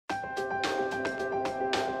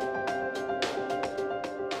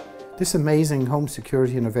This amazing home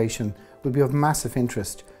security innovation will be of massive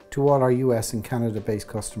interest to all our US and Canada-based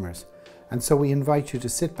customers, and so we invite you to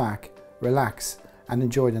sit back, relax, and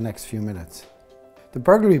enjoy the next few minutes. The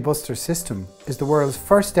Burglarybuster system is the world's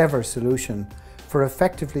first ever solution for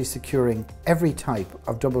effectively securing every type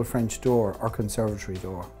of double French door or conservatory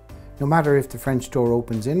door, no matter if the French door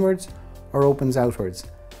opens inwards or opens outwards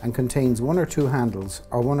and contains one or two handles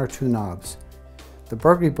or one or two knobs. The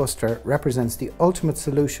Burglarybuster represents the ultimate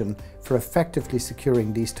solution for effectively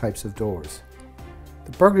securing these types of doors.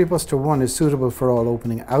 The Burglarybuster 1 is suitable for all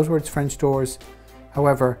opening outwards French doors.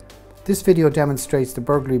 However, this video demonstrates the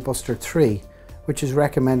Burglarybuster 3, which is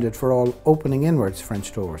recommended for all opening inwards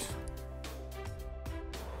French doors.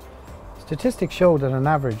 Statistics show that on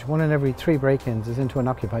average 1 in every 3 break-ins is into an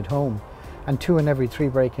occupied home and 2 in every 3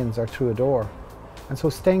 break-ins are through a door. And so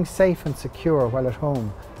staying safe and secure while at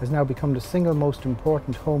home has now become the single most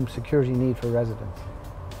important home security need for residents.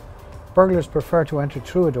 Burglars prefer to enter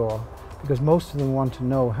through a door because most of them want to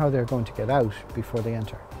know how they're going to get out before they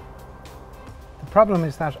enter. The problem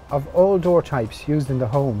is that of all door types used in the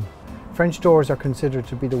home, French doors are considered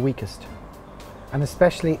to be the weakest, and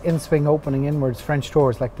especially in-swing opening inwards French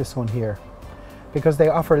doors like this one here, because they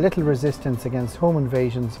offer little resistance against home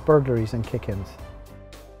invasions, burglaries and kick-ins.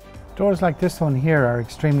 Doors like this one here are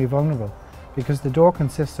extremely vulnerable because the door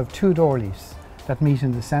consists of 2 door leaves that meet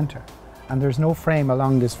in the centre, and there's no frame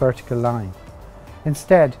along this vertical line.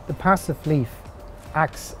 Instead, the passive leaf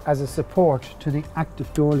acts as a support to the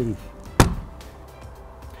active door leaf.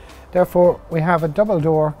 Therefore, we have a double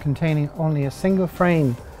door containing only a single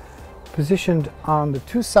frame positioned on the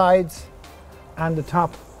 2 sides and the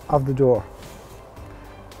top of the door.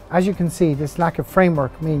 As you can see, this lack of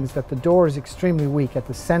framework means that the door is extremely weak at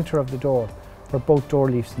the centre of the door where both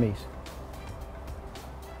door leaves meet.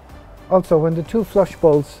 Also, when the 2 flush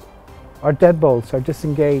bolts or deadbolts are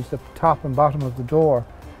disengaged at the top and bottom of the door,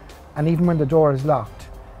 and even when the door is locked,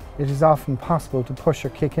 it is often possible to push or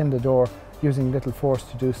kick in the door using little force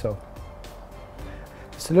to do so.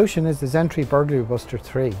 The solution is the Zentry Burglarybuster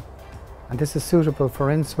 3, and this is suitable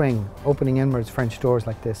for in-swing opening inwards French doors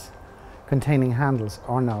like this, containing handles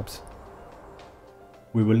or knobs.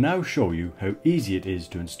 We will now show you how easy it is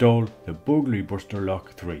to install the Burglarybuster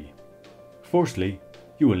Lock 3. Firstly,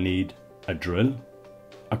 you will need a drill,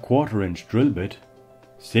 a 1/4 inch drill bit,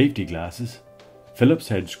 safety glasses, Phillips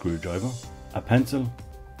head screwdriver, a pencil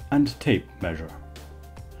and tape measure.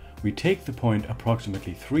 We take the point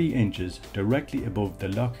approximately 3 inches directly above the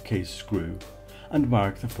lock case screw and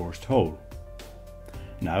mark the first hole.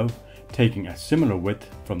 Now, taking a similar width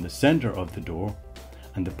from the centre of the door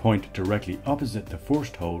and the point directly opposite the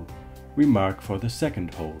first hole, we mark for the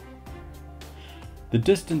second hole. The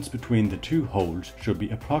distance between the 2 holes should be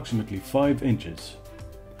approximately 5 inches.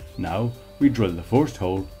 Now we drill the first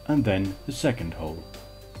hole and then the second hole.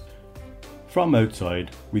 From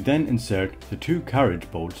outside, we then insert the 2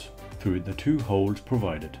 carriage bolts through the 2 holes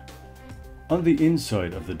provided. On the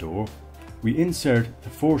inside of the door, we insert the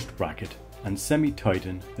first bracket and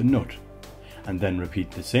semi-tighten the nut, and then repeat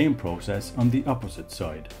the same process on the opposite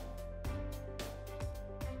side.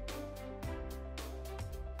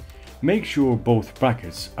 Make sure both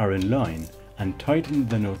brackets are in line and tighten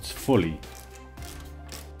the nuts fully.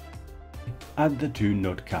 Add the 2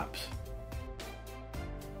 nut caps.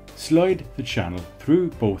 Slide the channel through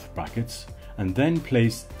both brackets and then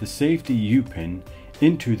place the safety U-pin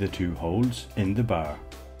into the 2 holes in the bar.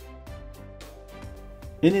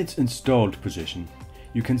 In its installed position,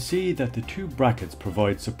 you can see that the 2 brackets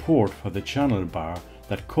provide support for the channel bar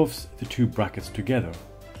that cuffs the 2 brackets together,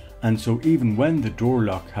 and so even when the door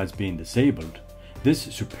lock has been disabled, this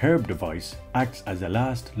superb device acts as a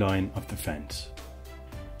last line of defense.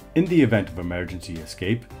 In the event of emergency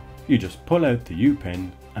escape, you just pull out the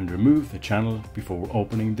U-pin and remove the channel before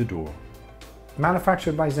opening the door.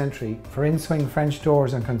 Manufactured by Zentry for in-swing French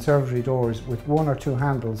doors and conservatory doors with 1 or 2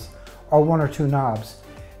 handles or 1 or 2 knobs,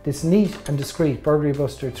 this neat and discreet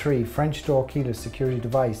Burglarybuster 3 French door keyless security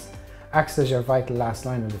device acts as your vital last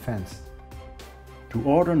line of defense. To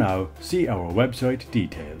order now, see our website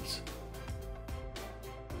details.